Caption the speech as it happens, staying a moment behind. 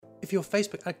If your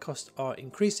Facebook ad costs are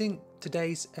increasing,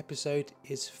 today's episode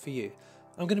is for you.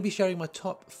 I'm going to be sharing my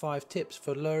top 5 tips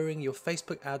for lowering your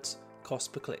Facebook ads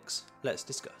cost per clicks. Let's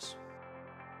discuss.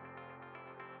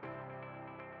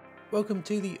 Welcome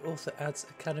to the Author Ads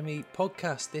Academy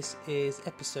podcast. This is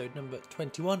episode number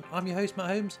 21. I'm your host, Matt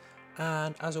Holmes,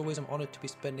 and as always, I'm honoured to be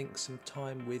spending some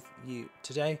time with you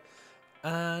today.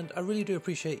 And I really do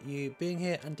appreciate you being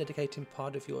here and dedicating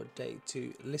part of your day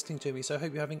to listening to me. So I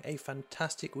hope you're having a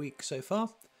fantastic week so far.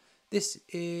 This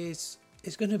is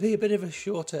going to be a bit of a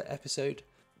shorter episode,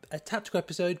 a tactical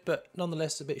episode, but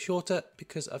nonetheless a bit shorter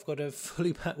because I've got a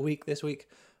fully packed week this week.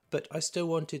 But I still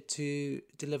wanted to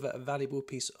deliver a valuable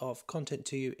piece of content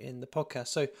to you in the podcast.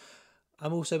 So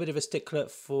I'm also a bit of a stickler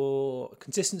for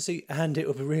consistency, and it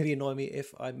would really annoy me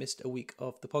if I missed a week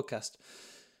of the podcast.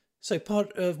 So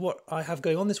part of what I have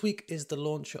going on this week is the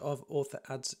launch of Author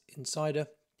Ads Insider.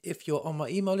 If you're on my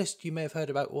email list, you may have heard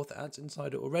about Author Ads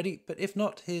Insider already, but if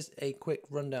not, here's a quick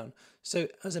rundown. So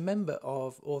as a member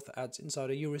of Author Ads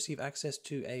Insider, you'll receive access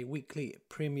to a weekly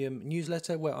premium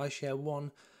newsletter where I share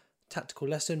one tactical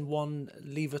lesson, one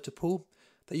lever to pull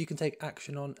that you can take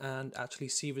action on and actually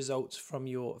see results from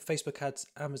your Facebook ads,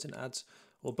 Amazon ads,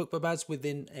 or BookBub ads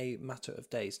within a matter of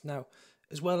days. Now,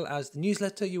 as well as the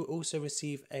newsletter, you will also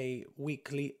receive a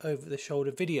weekly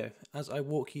over-the-shoulder video as I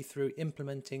walk you through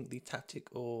implementing the tactic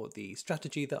or the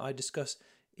strategy that I discuss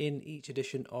in each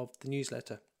edition of the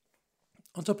newsletter.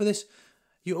 On top of this,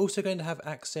 you're also going to have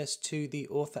access to the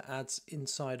Author Ads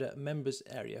Insider members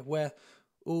area, where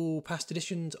all past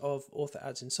editions of Author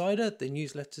Ads Insider, the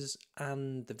newsletters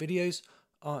and the videos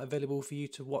are available for you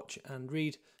to watch and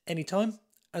read anytime,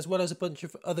 as well as a bunch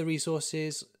of other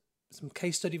resources, some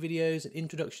case study videos, an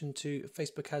introduction to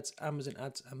Facebook ads, Amazon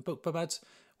ads and BookBub ads,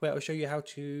 where I'll show you how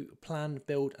to plan,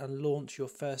 build and launch your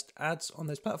first ads on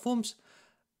those platforms,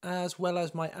 as well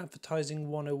as my Advertising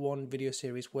 101 video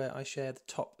series where I share the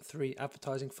top 3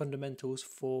 advertising fundamentals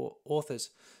for authors.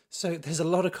 So there's a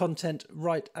lot of content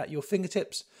right at your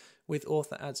fingertips with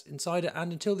Author Ads Insider,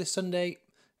 and until this Sunday,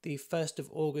 the 1st of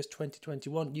August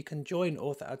 2021, you can join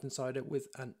Author Ads Insider with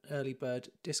an early bird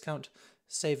discount,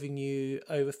 saving you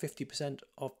over 50%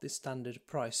 of the standard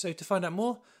price. So to find out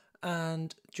more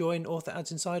and join Author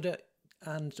Ads Insider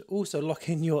and also lock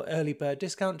in your early bird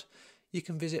discount, you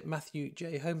can visit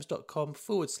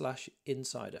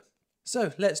matthewjholmes.com/insider.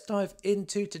 So let's dive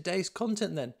into today's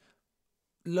content then.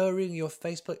 Lowering your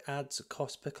Facebook ads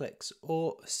cost per clicks,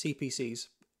 or CPCs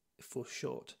for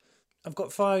short. I've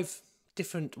got 5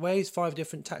 different ways, 5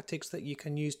 different tactics that you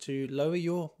can use to lower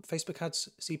your Facebook ads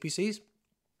CPCs.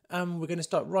 And we're going to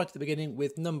start right at the beginning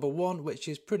with number 1, which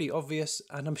is pretty obvious,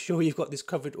 and I'm sure you've got this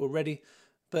covered already,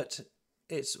 but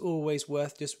it's always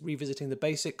worth just revisiting the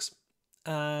basics.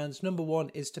 And number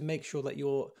 1 is to make sure that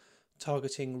you're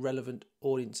targeting relevant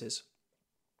audiences.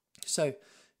 So,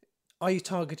 are you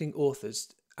targeting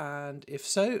authors? And if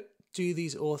so, do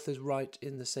these authors write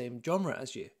in the same genre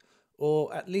as you?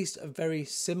 Or at least a very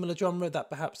similar genre that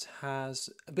perhaps has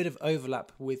a bit of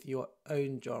overlap with your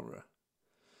own genre?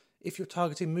 If you're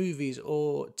targeting movies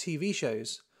or TV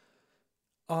shows,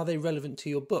 are they relevant to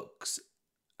your books?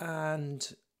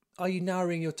 And are you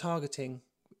narrowing your targeting?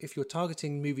 If you're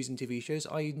targeting movies and TV shows,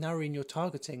 are you narrowing your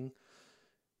targeting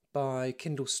by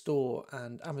Kindle Store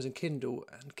and Amazon Kindle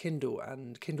and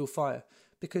Kindle Fire?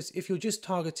 Because if you're just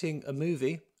targeting a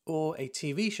movie or a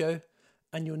TV show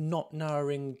and you're not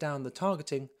narrowing down the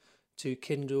targeting to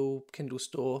Kindle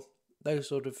Store, those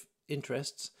sort of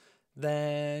interests,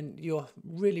 then you're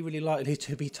really likely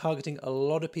to be targeting a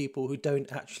lot of people who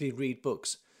don't actually read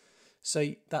books.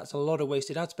 So that's a lot of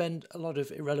wasted ad spend, a lot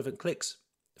of irrelevant clicks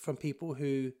from people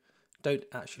who don't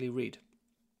actually read.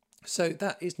 So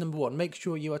that is number 1. Make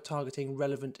sure you are targeting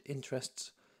relevant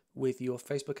interests with your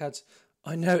Facebook ads.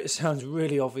 I know it sounds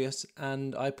really obvious,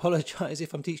 and I apologise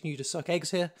if I'm teaching you to suck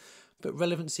eggs here, but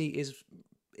relevancy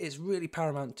is really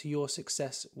paramount to your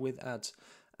success with ads.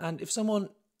 And if someone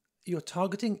you're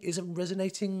targeting isn't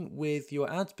resonating with your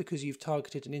ads because you've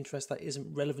targeted an interest that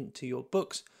isn't relevant to your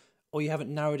books, or you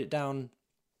haven't narrowed it down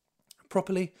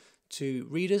properly to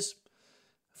readers,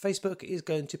 Facebook is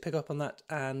going to pick up on that,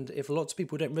 and if lots of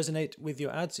people don't resonate with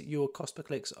your ads, your cost per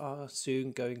clicks are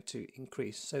soon going to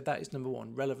increase. So that is number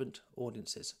 1, relevant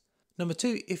audiences. Number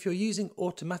 2, if you're using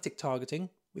automatic targeting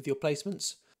with your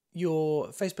placements, your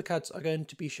Facebook ads are going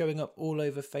to be showing up all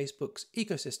over Facebook's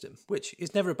ecosystem, which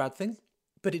is never a bad thing,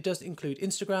 but it does include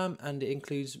Instagram and it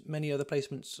includes many other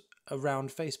placements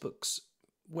around Facebook's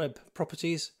web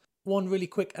properties. One really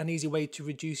quick and easy way to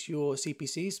reduce your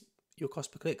CPCs, your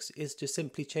cost per clicks, is to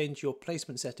simply change your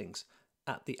placement settings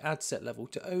at the ad set level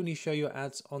to only show your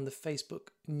ads on the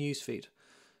Facebook newsfeed.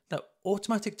 Now,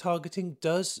 automatic targeting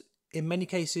does, in many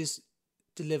cases,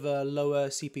 deliver lower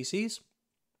CPCs,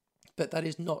 but that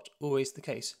is not always the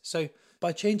case. So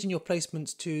by changing your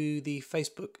placements to the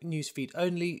Facebook newsfeed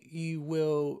only, you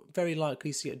will very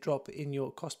likely see a drop in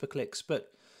your cost per clicks,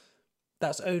 but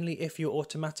that's only if your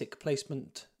automatic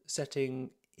placement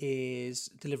setting is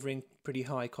delivering pretty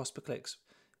high cost per clicks.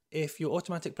 If your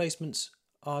automatic placements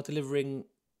are delivering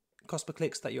cost per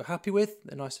clicks that you're happy with,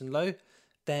 they're nice and low,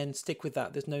 then stick with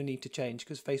that. There's no need to change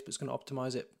because Facebook's going to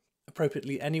optimize it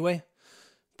appropriately anyway.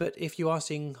 But if you are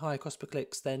seeing higher cost per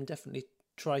clicks, then definitely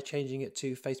try changing it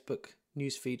to Facebook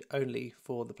newsfeed only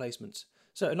for the placements.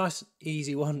 So a nice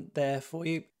easy one there for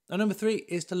you. Now, number 3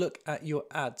 is to look at your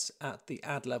ads at the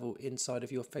ad level inside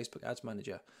of your Facebook Ads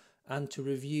Manager and to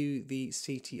review the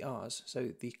CTRs, so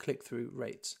the click-through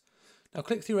rates. Now,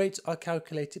 click-through rates are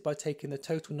calculated by taking the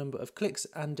total number of clicks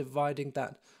and dividing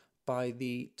that by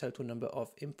the total number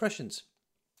of impressions.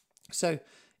 So,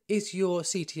 is your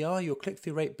CTR, your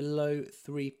click-through rate, below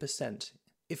 3%?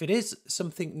 If it is,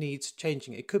 something needs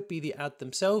changing. It could be the ad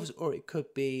themselves or it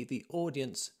could be the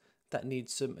audience that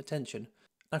needs some attention.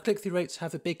 Now, click-through rates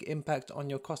have a big impact on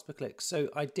your cost per click. So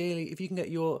ideally, if you can get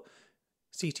your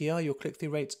CTR, your click-through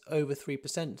rates over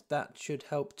 3%, that should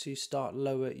help to start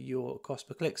lower your cost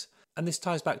per clicks. And this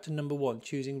ties back to number 1,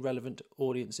 choosing relevant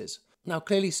audiences. Now,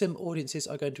 clearly some audiences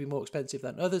are going to be more expensive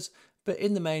than others, but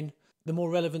in the main, the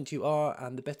more relevant you are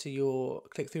and the better your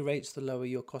click-through rates, the lower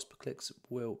your cost per clicks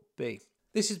will be.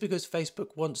 This is because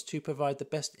Facebook wants to provide the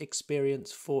best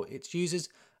experience for its users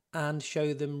and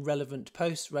show them relevant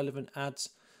posts, relevant ads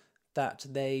that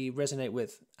they resonate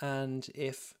with. And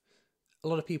if a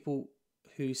lot of people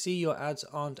who see your ads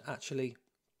aren't actually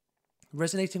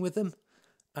resonating with them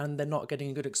and they're not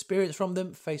getting a good experience from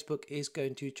them, Facebook is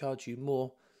going to charge you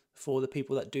more for the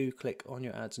people that do click on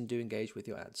your ads and do engage with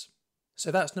your ads.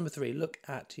 So that's number 3, look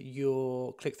at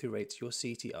your click-through rates, your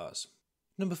CTRs.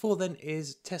 Number 4 then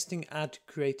is testing ad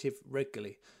creative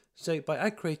regularly. So by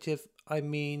ad creative, I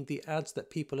mean the ads that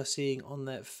people are seeing on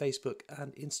their Facebook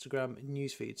and Instagram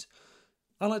newsfeeds.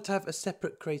 I like to have a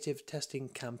separate creative testing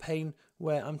campaign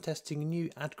where I'm testing new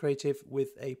ad creative with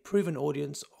a proven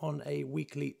audience on a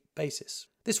weekly basis.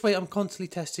 This way I'm constantly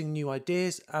testing new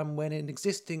ideas, and when an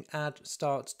existing ad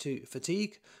starts to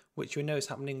fatigue, which we know is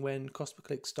happening when cost per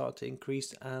click start to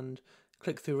increase and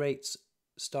click-through rates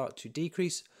start to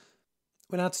decrease.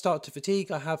 When ads start to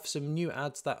fatigue, I have some new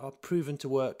ads that are proven to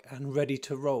work and ready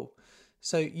to roll.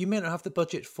 So you may not have the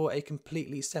budget for a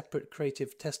completely separate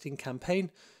creative testing campaign,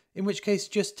 in which case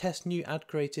just test new ad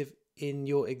creative in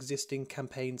your existing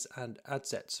campaigns and ad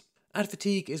sets. Ad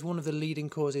fatigue is one of the leading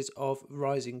causes of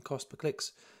rising cost per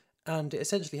clicks, and it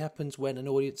essentially happens when an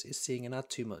audience is seeing an ad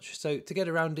too much. So to get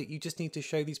around it, you just need to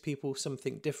show these people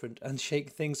something different and shake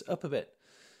things up a bit.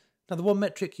 Now, the one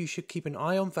metric you should keep an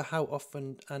eye on for how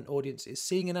often an audience is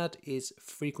seeing an ad is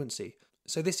frequency.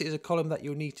 So this is a column that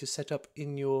you'll need to set up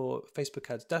in your Facebook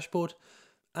ads dashboard.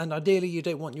 And ideally, you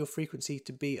don't want your frequency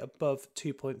to be above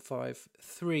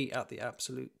 2.53 at the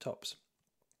absolute tops.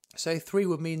 So 3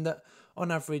 would mean that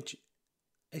on average,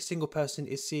 a single person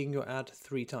is seeing your ad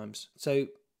 3 times. So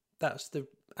that's the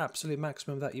absolute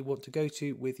maximum that you want to go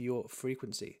to with your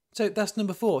frequency. So that's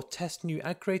number 4, test new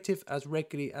ad creative as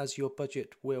regularly as your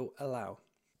budget will allow.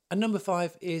 And number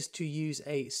 5 is to use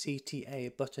a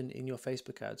CTA button in your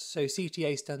Facebook ads. So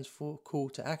CTA stands for call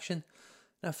to action.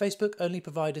 Now, Facebook only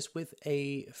provide us with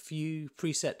a few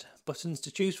preset buttons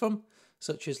to choose from,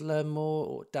 such as learn more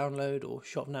or download or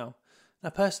shop now.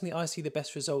 Now, personally, I see the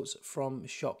best results from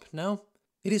shop now.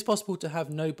 It is possible to have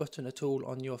no button at all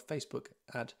on your Facebook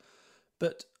ad,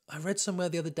 but I read somewhere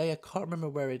the other day, I can't remember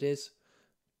where it is,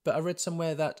 but I read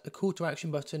somewhere that a call to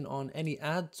action button on any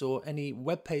ads or any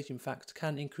web page, in fact,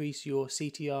 can increase your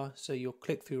CTR, so your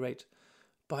click-through rate,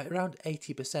 by around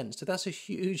 80%. So that's a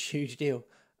huge deal.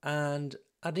 And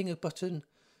adding a button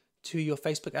to your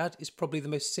Facebook ad is probably the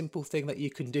most simple thing that you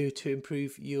can do to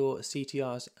improve your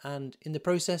CTRs and in the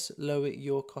process lower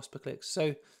your cost per click.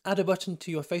 So add a button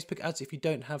to your Facebook ads if you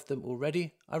don't have them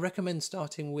already. I recommend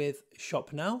starting with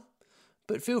shop now,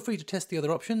 but feel free to test the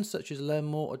other options such as learn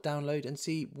more or download and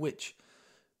see which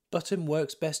button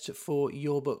works best for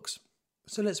your books.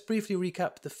 So let's briefly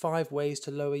recap the 5 ways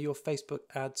to lower your Facebook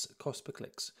ads cost per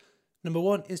clicks. Number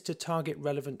 1 is to target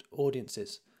relevant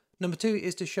audiences. Number 2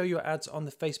 is to show your ads on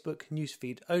the Facebook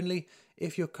newsfeed only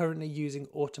if you're currently using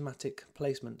automatic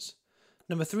placements.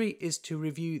 Number 3 is to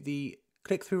review the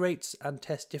click-through rates and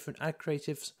test different ad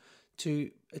creatives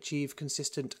to achieve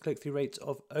consistent click-through rates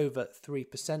of over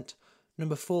 3%.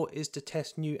 Number 4 is to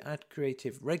test new ad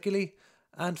creative regularly.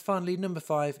 And finally, number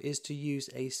 5 is to use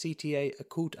a CTA, a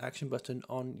call to action button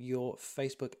on your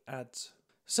Facebook ads.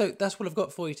 So that's what I've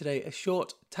got for you today, a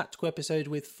short tactical episode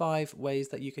with 5 ways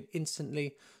that you can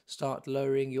instantly start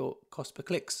lowering your cost per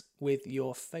clicks with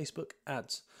your Facebook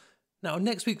ads. Now, on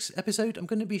next week's episode, I'm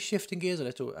going to be shifting gears a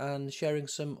little and sharing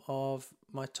some of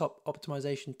my top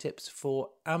optimization tips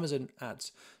for Amazon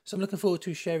ads. So I'm looking forward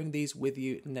to sharing these with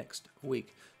you next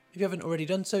week. If you haven't already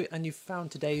done so and you've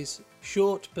found today's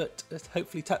short but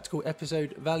hopefully tactical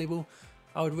episode valuable,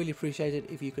 I would really appreciate it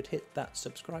if you could hit that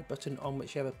subscribe button on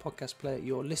whichever podcast player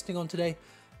you're listening on today.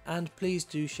 And please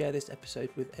do share this episode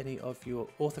with any of your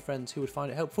author friends who would find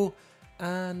it helpful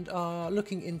and are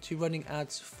looking into running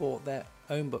ads for their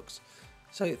own books.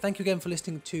 So thank you again for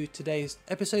listening to today's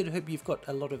episode. I hope you've got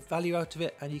a lot of value out of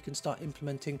it and you can start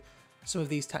implementing some of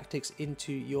these tactics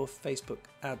into your Facebook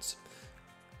ads.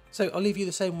 So I'll leave you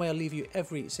the same way I'll leave you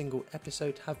every single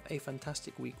episode. Have a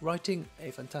fantastic week writing, a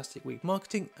fantastic week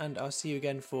marketing, and I'll see you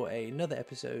again for another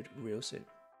episode real soon.